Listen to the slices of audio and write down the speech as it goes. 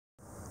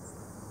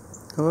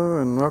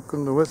Hello and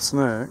welcome to What's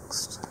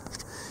Next.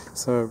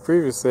 So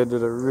previously I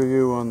did a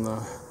review on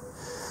the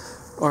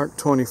ARC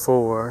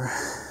 24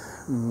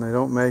 and they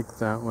don't make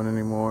that one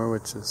anymore,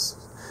 which is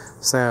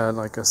sad.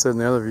 Like I said in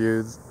the other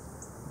review,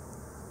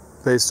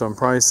 based on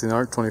pricing, the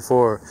ARC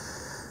 24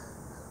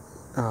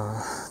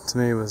 to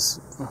me was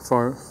a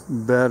far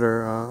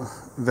better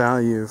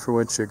value for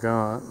what you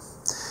got,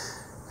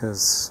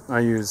 because I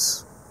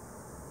use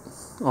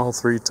all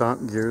three top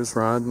gears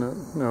riding it.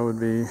 That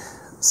would be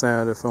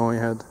sad if I only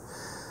had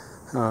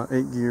 8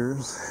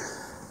 gears.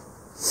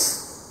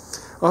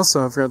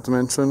 Also, I forgot to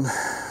mention,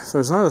 if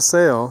there's not a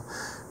sale,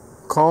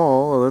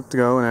 call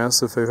ElliptiGO and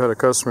ask if they've had a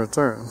customer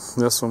return.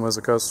 This one was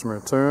a customer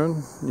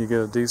return. You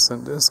get a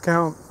decent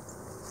discount,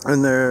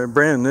 and they're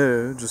brand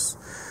new. Just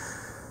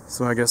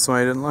so I guess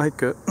I didn't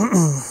like it.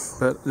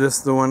 But this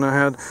is the one I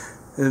had.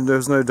 And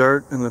there's no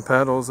dirt in the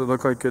pedals. It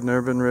looked like it had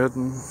never been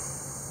ridden,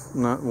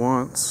 not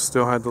once.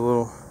 Still had the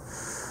little,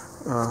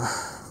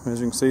 as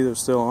you can see, they're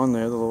still on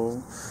there, the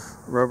little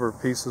rubber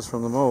pieces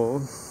from the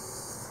mold.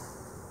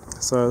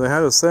 So they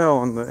had a sale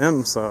on the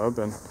MSUB,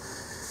 and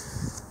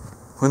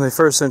when they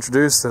first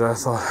introduced it, I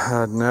thought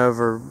I'd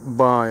never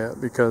buy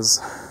it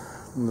because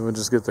it would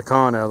just get the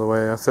con out of the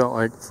way. I felt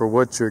like for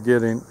what you're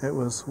getting, it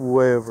was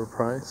way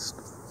overpriced.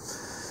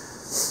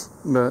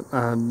 But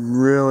I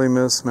really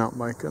miss mountain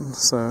biking,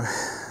 so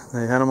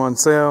they had them on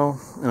sale,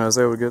 and I was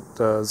able to get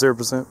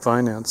 0%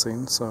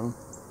 financing. So,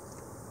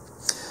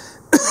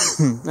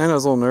 and I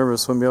was a little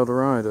nervous wouldn't be able to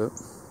ride it,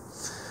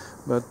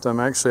 but I'm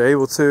actually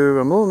able to.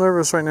 I'm a little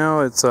nervous right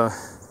now. It's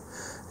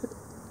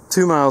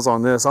 2 miles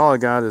on this. All I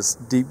got is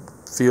deep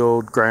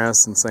field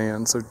grass and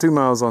sand. So 2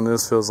 miles on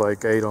this feels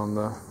like 8 on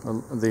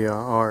the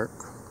ARC.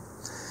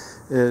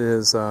 It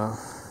is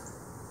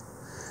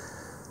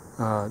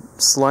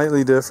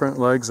slightly different.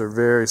 Legs are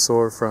very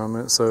sore from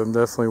it, so I'm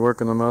definitely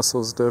working the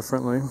muscles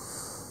differently.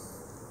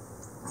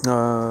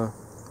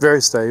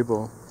 Very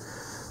stable.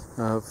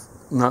 I've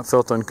not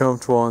felt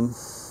uncomfortable, and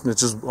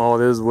it's just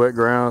all it is, wet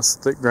grass,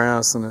 thick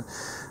grass, and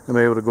I'm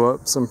able to go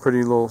up some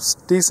pretty little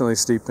decently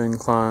steep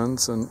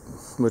inclines, and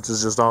which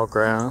is just all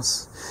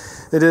grass.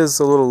 It is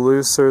a little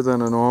looser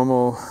than a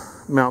normal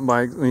mountain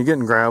bike. When you get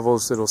in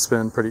gravels, it'll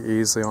spin pretty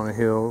easily on a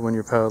hill when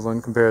you're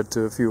pedaling compared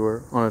to if you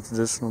were on a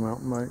traditional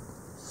mountain bike.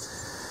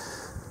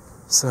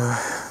 So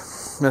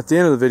at the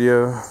end of the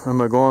video, I'm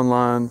going to go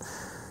online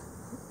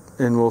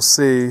and we'll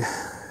see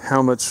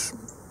how much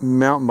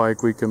mountain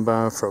bike we can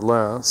buy for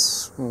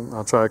less.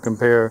 I'll try to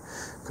compare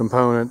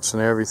components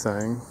and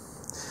everything.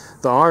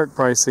 The ARC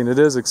pricing, it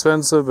is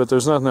expensive, but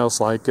there's nothing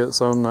else like it,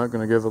 so I'm not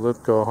going to give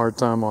ElliptiGO a hard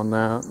time on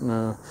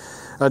that.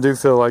 I do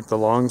feel like the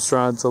long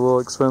stride's a little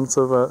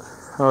expensive. I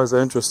was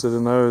interested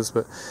in those,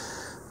 but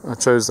I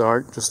chose the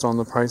ARC just on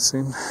the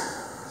pricing.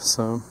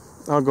 So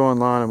I'll go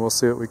online and we'll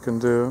see what we can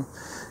do.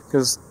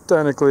 Because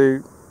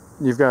technically,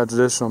 you've got a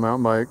traditional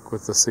mountain bike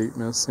with the seat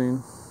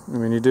missing. I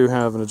mean, you do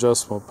have an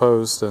adjustable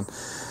post, and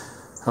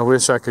I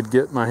wish I could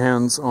get my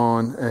hands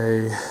on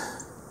a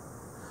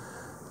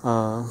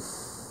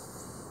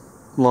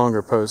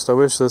longer post. I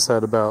wish this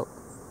had about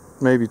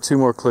maybe 2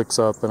 more clicks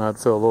up, and I'd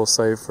feel a little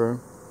safer.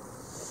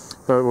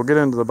 But we'll get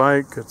into the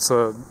bike. It's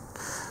the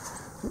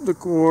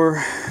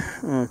core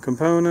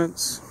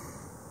components.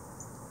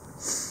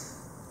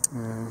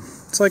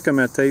 It's like a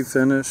matte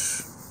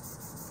finish.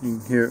 You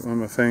can hear it on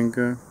my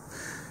finger.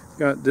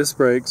 Got disc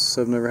brakes.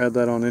 I've never had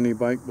that on any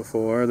bike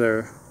before.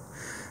 They're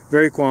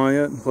very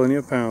quiet and plenty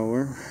of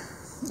power.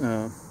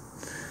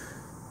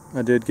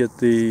 I did get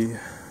the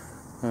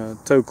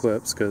toe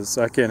clips because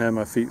I can't have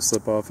my feet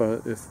slip off.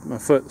 If my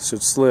foot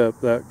should slip,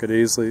 that could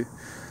easily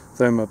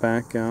throw my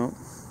back out.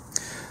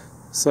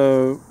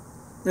 So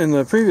in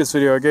the previous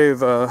video I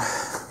gave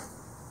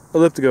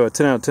ElliptiGO a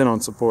 10 out of 10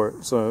 on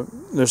support. So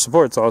their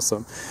support's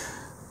awesome.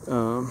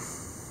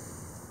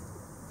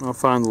 I'll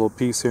find the little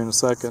piece here in a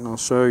second and I'll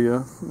show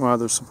you why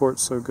their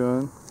support's so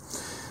good.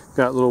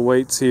 Got little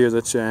weights here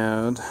that you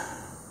add.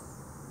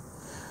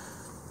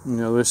 You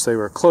know, I wish they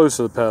were close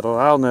to the pedal.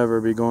 I'll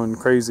never be going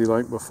crazy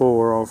like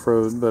before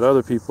off-road, but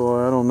other people,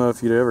 I don't know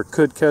if you ever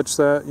could catch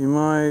that. You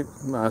might.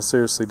 I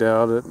seriously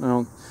doubt it.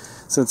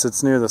 Since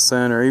it's near the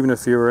center, even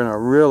if you were in a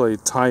really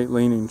tight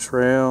leaning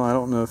trail, I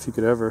don't know if you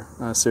could ever,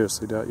 I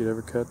seriously doubt you'd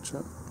ever catch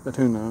it, but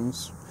who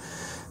knows.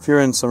 If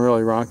you're in some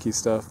really rocky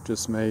stuff,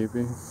 just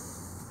maybe.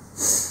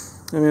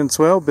 I mean, it's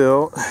well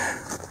built.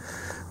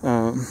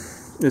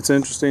 It's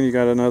interesting, you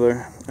got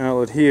another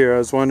outlet here. I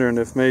was wondering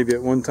if maybe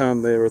at one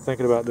time they were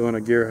thinking about doing a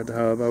gearhead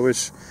hub. I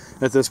wish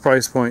at this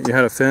price point you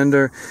had a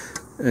fender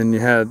and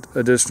you had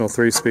additional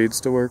 3 speeds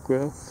to work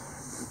with.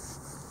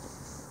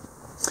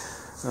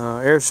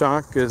 Air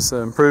shock is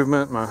an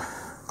improvement. My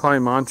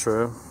Klein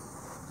Mantra,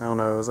 I don't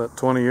know, was that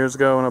 20 years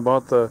ago when I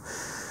bought the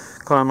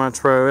Klein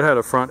Mantra Pro? It had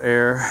a front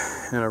air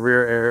and a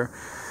rear air.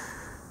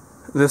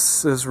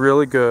 This is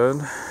really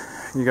good.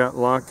 You got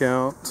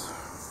lockout.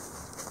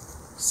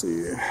 Let's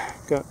see,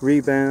 got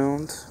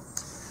rebound.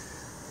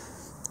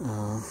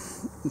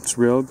 It's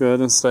real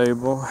good and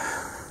stable.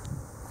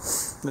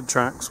 It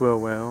tracks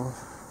well.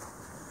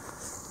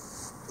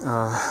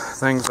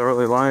 Things I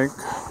really like.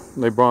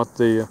 they brought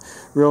the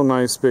real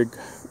nice big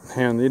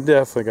hand. You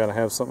definitely got to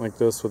have something like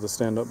this with a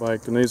stand-up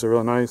bike, and these are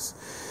really nice.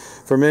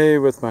 For me,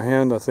 with my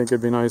hand, I think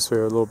it'd be nice if they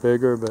were a little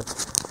bigger, but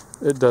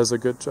it does a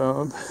good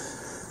job.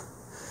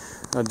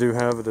 I do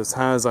have it as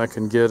high as I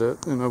can get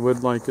it, and I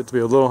would like it to be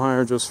a little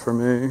higher just for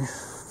me.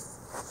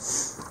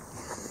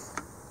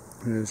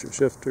 There's your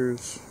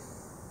shifters.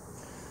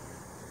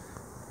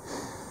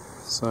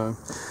 So,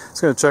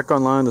 just going to check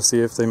online to see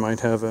if they might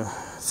have a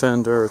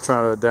fender or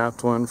try to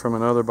adapt one from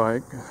another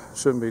bike.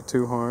 Shouldn't be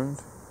too hard.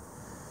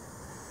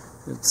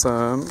 It's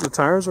the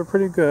tires are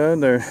pretty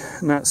good. They're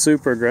not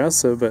super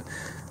aggressive, but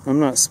I'm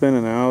not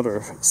spinning out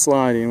or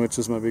sliding, which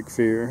is my big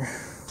fear.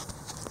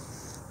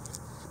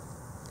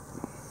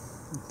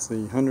 It's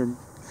the 100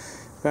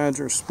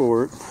 Badger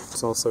Sport.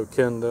 It's also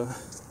Kenda,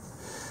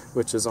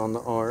 which is on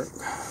the ARC.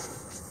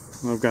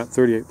 I've got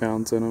 38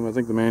 pounds in them. I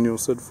think the manual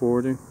said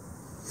 40.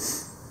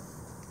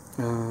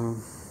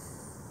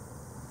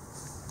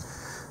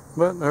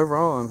 But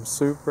overall, I'm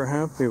super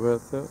happy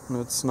with it. And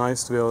it's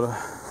nice to be able to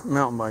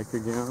mountain bike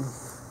again.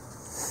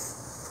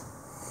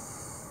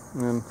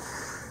 And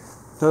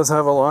it does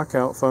have a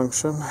lockout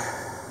function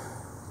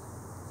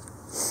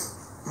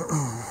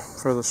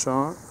for the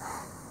shock.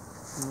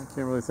 I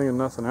can't really think of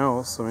nothing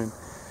else. I mean,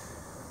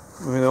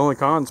 the only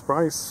con's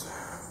price.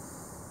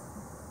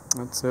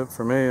 That's it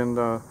for me. And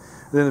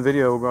then the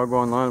video, I'll go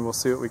online and we'll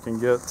see what we can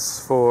get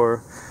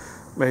for.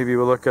 Maybe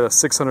we'll look at a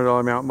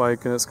 $600 mountain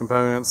bike and its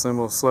components, and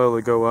we'll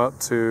slowly go up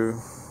to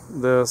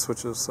this,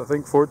 which is I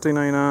think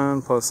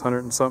 $14.99 plus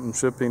 100 and something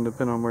shipping,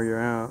 depending on where you're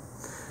at,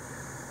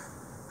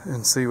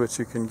 and see what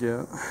you can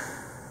get.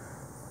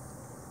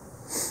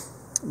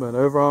 But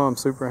overall, I'm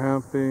super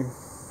happy.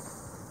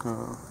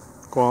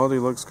 Quality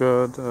looks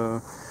good.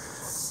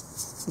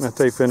 That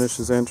tape finish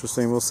is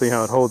interesting. We'll see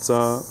how it holds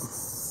up.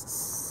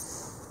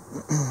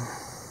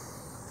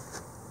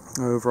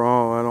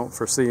 Overall, I don't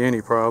foresee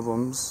any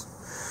problems.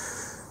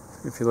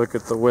 If you look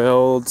at the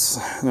welds,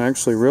 they're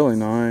actually really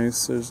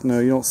nice. You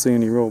don't see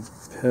any real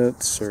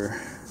pits or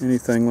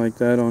anything like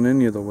that on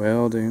any of the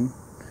welding.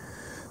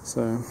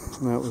 So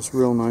that was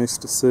real nice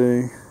to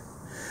see.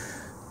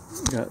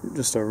 Got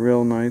just a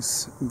real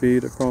nice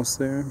bead across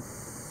there.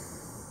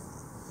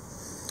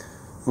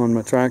 On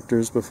my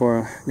tractors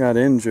before I got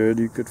injured,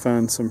 you could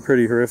find some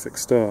pretty horrific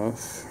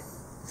stuff.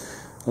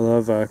 I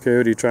love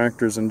Coyote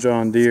tractors and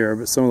John Deere,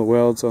 but some of the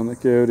welds on the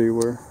Coyote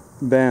were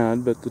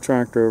bad, but the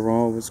tractor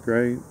overall was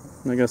great.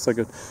 I guess I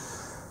could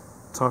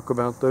talk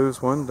about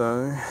those one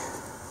day.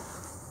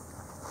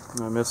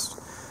 I missed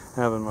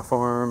having my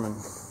farm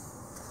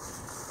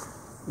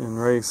and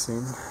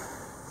racing.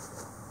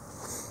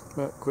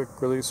 But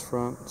quick release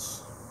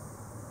fronts.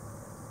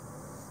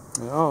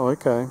 Oh,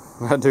 okay.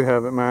 I do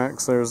have it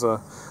max. There's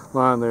a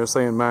line there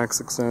saying max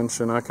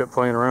extension. I kept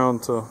playing around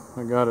until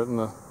I got it in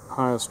the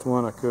highest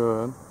one I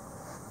could.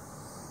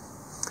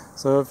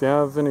 So if you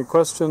have any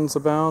questions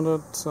about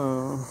it,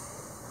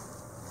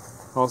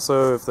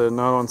 also if they're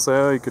not on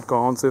sale, you could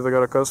call and see if they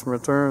got a customer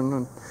return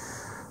and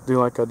do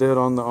like I did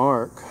on the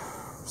ARC.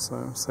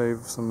 So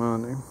save some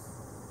money.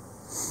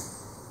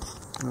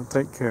 Well,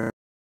 take care.